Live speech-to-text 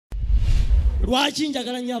Lwaki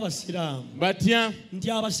njagala nnyo abasiraamu? Batya?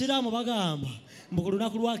 Nti abasiraamu bagamba mbu ku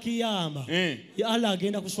lunaku lwa kiyamba Allah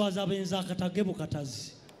agenda kuswaza abenzi akatage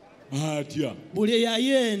bukatazi. Atya? Buli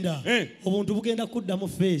eyayenda obuntu bugenda kudda mu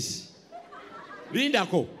feesi.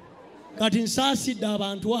 Lindako. Kati nsaasidde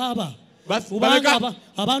abantu aba.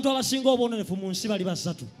 Abantu abasinga obwononefu mu nsi bali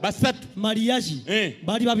basatu. Mariyachi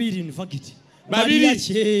bali babiri in fact.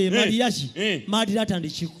 Mariyachi Madirati and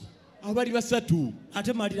Chiko. Abali basatu.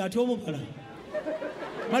 Ate Madirati omubala.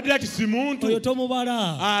 Madirati si muntu. Oyo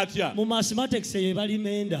tomubala. Atya? Mu mathematics bali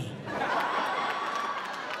menda.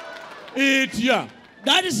 Etya?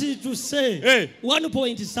 That is to say 1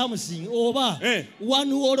 point something over 1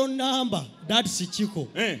 whole number, that's Chiko.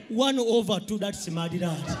 1/2, that's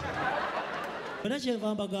Madirati.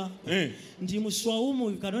 Ndi Muswaumu,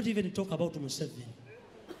 you cannot even talk about Museveni.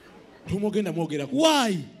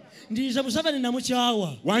 Why?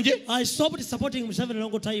 I stopped supporting Museveni a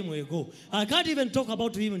long time ago. I can't even talk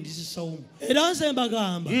about him in this song.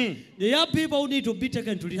 There are people who need to be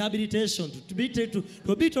taken to rehabilitation, to be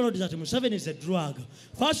told that Museveni is a drug.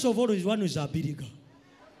 First of all, is one who is a Abiriga.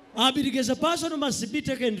 Abiriga is a person who must be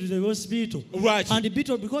taken to the hospital. Right. And be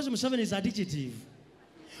told because Museveni is addictive.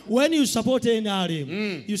 When you support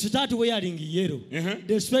NRM, you start wearing yellow.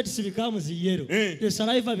 The sweat becomes yellow. The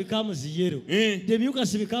saliva becomes yellow. The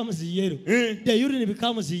mucus becomes yellow. The urine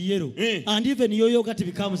becomes yellow. And even your yogurt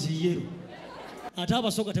becomes yellow.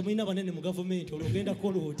 Ataba soka temuina banene mu government olugenda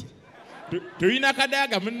koloti. Tuina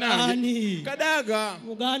kadaga munange. Kadaga.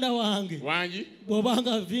 Muganda wange. Wangi.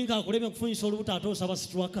 Bobanga vinga akuleme kufunyisa olubuta atosa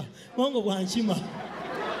basitwaka. Mongo bwanchima.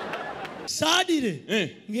 Sadire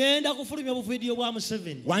ngenda kufulumya bu video bwa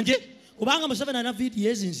Museveni wanje kubanga Museveni ana video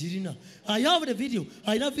ezinzirina. I have the video.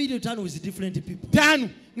 I have video tano with different people. Tano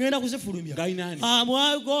ngenda kuzifulumya. I'm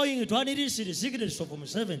going to analyze the secrets of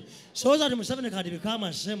Museveni so that Museveni can become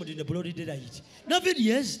ashamed in the bloody daylight. Na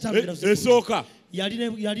video esoka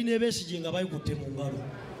yali nebesije nga bayikutte mu ngalo.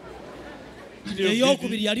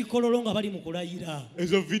 Eyokubiri yali kololonga bali mu kulayira.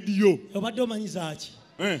 Ezo video obadde omanyiza ki?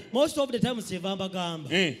 Most of the time Sevamba gamba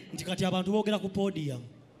nti kati abantu boogera ku podium.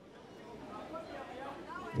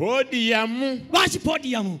 Lwaki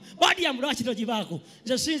podium lwaki togibaako?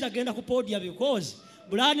 Nze sinza genda ku podium because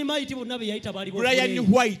Bulani Maiti bonna be yayita bali Brian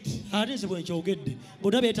White ate nze bwe nkyogedde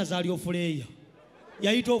bonna beyita zaali ofuleeya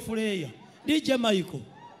yayita ofuleeya DJ Michael.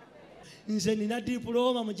 Nze nina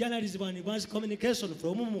diploma mu journalism and mass communication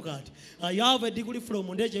from Mukati. I have a degree from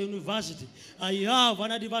Mundeja University. I have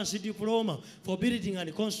an advanced diploma for building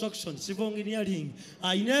and construction, civil engineering.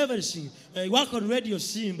 I never sing. I work on Radio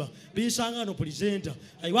Simba, Bisangano presenter.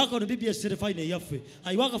 I work on BBS Telefine Yafe.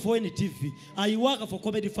 I work for NTV. I work for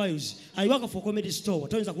Comedy Files. I work for Comedy Store.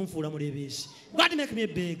 Tonza kumfula mulebesi. What make me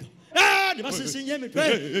beg? The person sinye me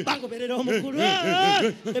twe. Bango berero omukulu.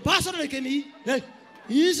 A person like me.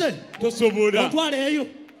 Easy. A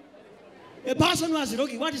person was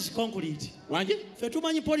looking, what is concrete?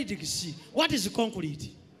 Fetumanyi politics. What is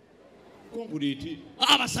concrete? Concrete.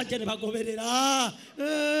 Abasajja ne bagoberera.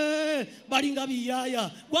 Balinga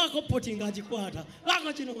biyaya. Wako poti ngajikwata.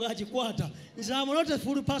 Wako kino ngajikwata. Nze I'm not a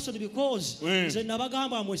full person because nze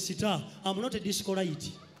nabagamba amwesita. I'm not a disco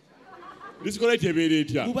light. Disco light ebeera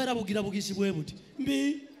etya? Bubeera bugira bugisi bwe buti.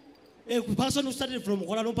 Mbi. A person who started from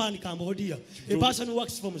Kuala Lumpur and Cambodia, a person who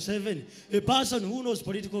works for Museveni, a person who knows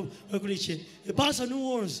political regulation, a person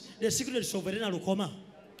who owns the secrets of Verena Lukoma.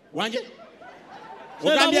 A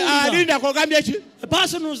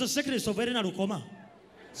person who knows the secrets of Verena Lukoma.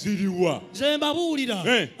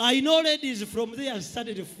 I know ladies from there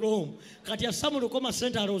started from Katia Samu Lukoma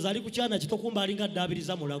Center, Rosari Kuchana, Chitokumba, Ringa,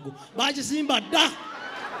 Dabiriza Mulago. Bajisimba da.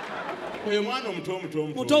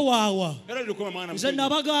 Muto wawa. Nze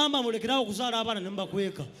nabagamba mulekerawo kuzaala abaana ne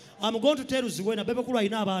mbakweka. I'm going to tell you ziwena bebe kulu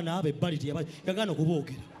ayina abaana abe baliti yagana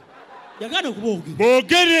kuboogera. Yagana kuboogera.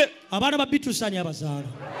 Boogere. Abaana ba Bitusani abazaala.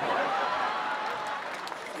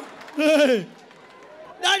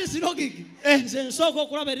 That is logic. Nze nsooka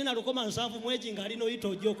okulaba erina Lukoma nsanvu mwegi ng'alina oyita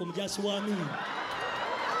ojjo ku mujasi wa Amini.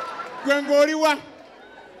 Gwe ng'oliwa.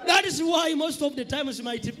 That is why most of the times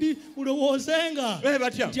might be ulowoozenga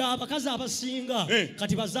nti abakazi abasinga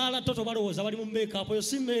kati bazaala toto balowooza bali mu make-up. Eyo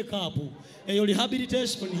si make-up, eyo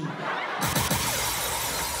rehabilitation.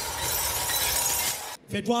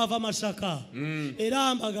 Ffe twava Masaka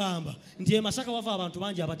era mbagamba nti e Masaka wava abantu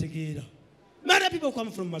bangi abategeera. Many people come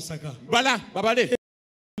from Masaka. Babale.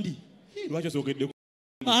 Lwaki osokedde?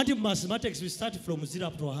 Anti mathematics we start from 0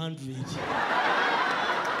 up to 100.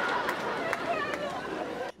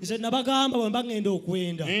 Nze nabagamba bwe mbagenda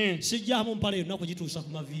okwenda sijjaamu mpala yonna kugituusa ku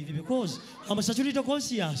maviivi because I'm a saturated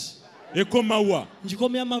conscious. Ekomawa.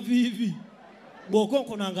 Njikomya maviivi.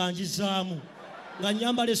 bw'okonkona nga njizaamu nga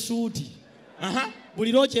nyambala essuuti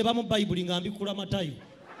buli looki eba mu bayibuli nga mbikula matayo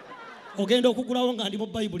ogenda okugulawo nga ndi mu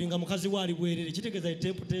bayibuli nga mukazi waali bwerere kitegeeza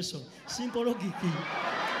temptation simple logic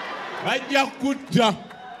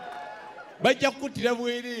bajja kukuttira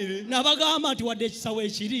bwerere nabagamba nti wadde ekisawo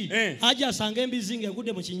ekiri aja asanga embizi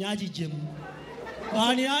ng'egudde mu kinyaagi gyemu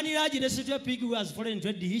ani agiresitwa pig was foreign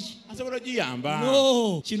trade each asobola ogiyamba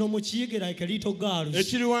no kino mukiyige like a little girls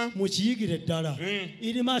ekiriwa mukiyigire ddala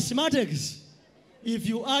in mathematics if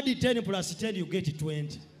you add 10 plus 10 you get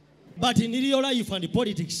 20 but in real life and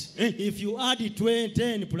politics if you add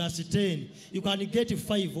 10 plus 10 you can get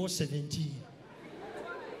 5 or 17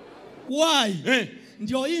 why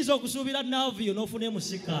nti oyinza okusuubira naaviyo n'ofuna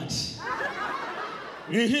emusikati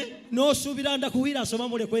n'osuubira ndakuwira asoma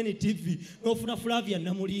mulekweni tv n'ofuna Flavia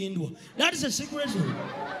Namulindwa. That is a secret.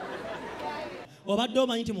 Obadde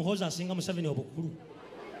omanyi nti Muhoozi asinga Museveni obukulu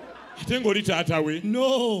ate ng'oli taata we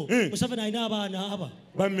no Museveni alina abaana aba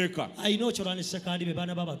bammeka alina Okyolani Sekandi be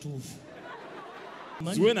baana babatuufu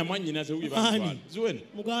Zuwena mwannyinaze wuye bamutwala Zuwena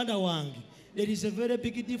muganda wange there is a very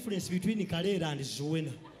big difference between Kaleera and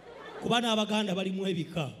Zuwena kuba n'Abaganda balimu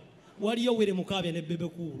ebika waliyo Were Mukaabya ne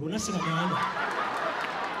Bebekulu nasi Baganda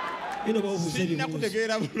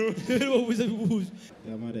nakutegeera bulungi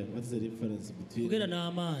Tamale, what's the difference between ogenda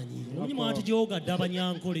n'amaanyi omanyi mwanti gyogadde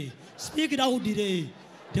Abanyankole speak loudly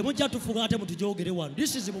temujja tufuga ate mutujogere wano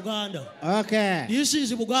this is Buganda okay this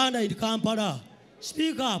is Buganda in Kampala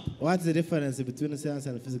speak up what's the difference between science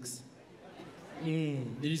and physics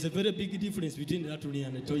there is a very big difference between that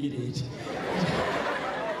and the toilet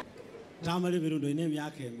Tamale Mirundi ine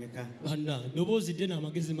emyaka emeka bana ndoboozidde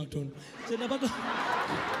n'amagezi matono senabaga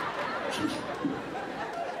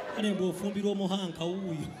ane bw'ofumbirwa omuhanka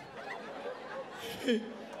wuuyo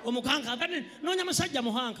omukanka noonya musajja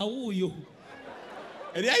muhanka wuuyo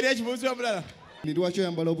eri ayina ekibuuzo omulala Ni lwaki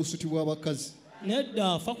oyambala obusuti bw'abakazi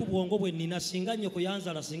nedda fa ku bwongo bwe nnina singa nnyo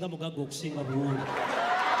kuyanzala singa mugagga okusinga bulungi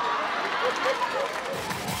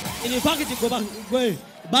infact gwe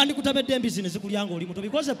bandikutabedde embizi ne zikulyanga oli muto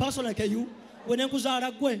because a person like you bwe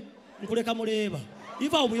nenkuzaala gwe nkuleka muleeba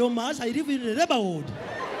if I were your mass I live in the neighborhood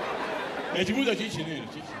ekibuuzo kikinene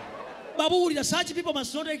babuwulira such people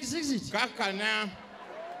must not exist kakana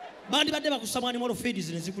bandibadde bakussa mwani molo feeds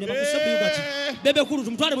ne zikule bakussa buyuga ki Bebekulu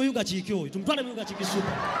tumutwale buyuga kiiki oyo tumutwale buyuga kiiki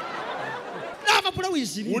super bapula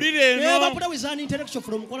with an intellectual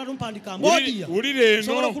from Kuala Lumpur and Cambodia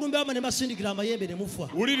sobola okulumba ama ne basindikira amayembe ne mufa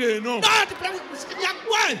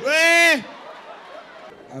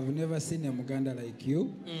I've never seen a Muganda like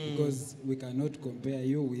you because we cannot compare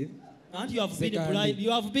you with. And you have been blind.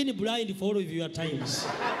 You have been blind for all of your times.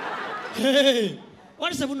 Hey,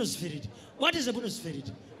 what is the bonus spirit? What is the bonus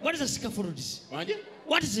spirit? What is the scaffolders?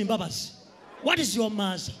 What is Zimbabwe's? What is your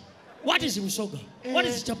master? What is Musoga? What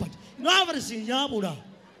is Chapat? No everything Yabula.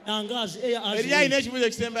 Nangas eri ayina ekibuuzo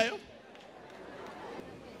ekisembayo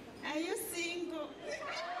Are you single?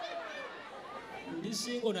 Ndi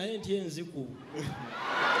single naye ntye enziku.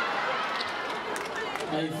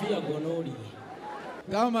 I fear gonorrhea.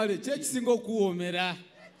 Tamale, kyekisinga okuwoomera.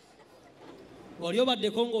 Oli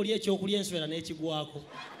obaddeko ng'oli ekyokulya enswera n'ekigwako.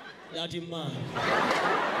 That man.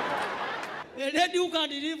 A lady who can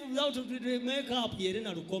live without makeup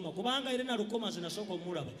Irena Lukoma. Kubanga Irena Lukoma zinasoko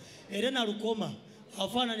mulaba. Irena Lukoma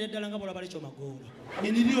afaanana eddala nga bw'olaba lekyo magoola.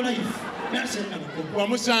 In real life, that's Irena Lukoma.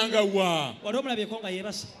 wamusanga wa Wali omulabyeko nga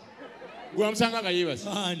yeebase. wamusanga nga yeebase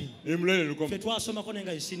Ani? emulere Lukoma Ffe twasomako naye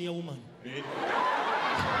nga ye senior woman.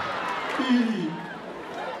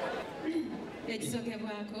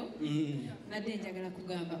 Ekisokebwako nadde njagala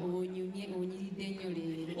kugamba onyiridde nnyo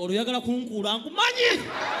leero. Olwo oyagala kunkuula nkumanyi.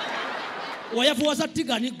 Wayafuwaza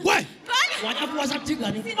tigani gwe. Wayafuwaza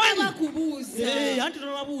tigani gwe. Sinaba kubuuza. Anti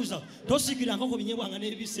tonabuuza. Tosikiranga ku binyebwanga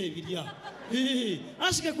n'ebisa ebirya.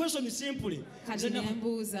 Ask a question simply. Kati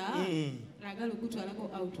nembuuza agala okutwalako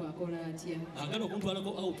out akola atya? Agala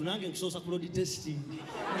okuntwalako out nange nkusoosa ku road testing.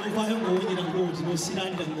 Novaayo ng'owonyera ng'oti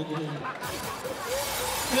n'osirandira ng'omugongo.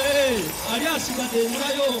 Ali asigadde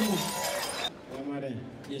emulayo omwo. Tamale,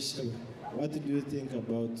 Yes, sir. what do you think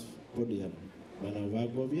about podium? Bana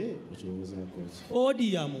bagobye okibuuza koki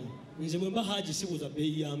Odium nze bwe mba haji sibuuza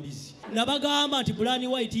bbeeyi ya mbizi. Nabagamba nti Bulani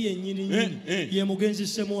White yennyini ye mugenzi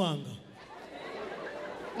Ssemwanga.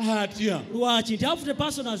 atya Lwaki nti after the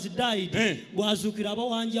person has died bw'azuukira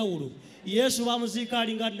abawanjawulo Yesu bamuziika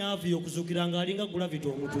alinga naavi okuzuukira ng'alinga gulavity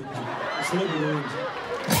omutujju. Nsole bulungi.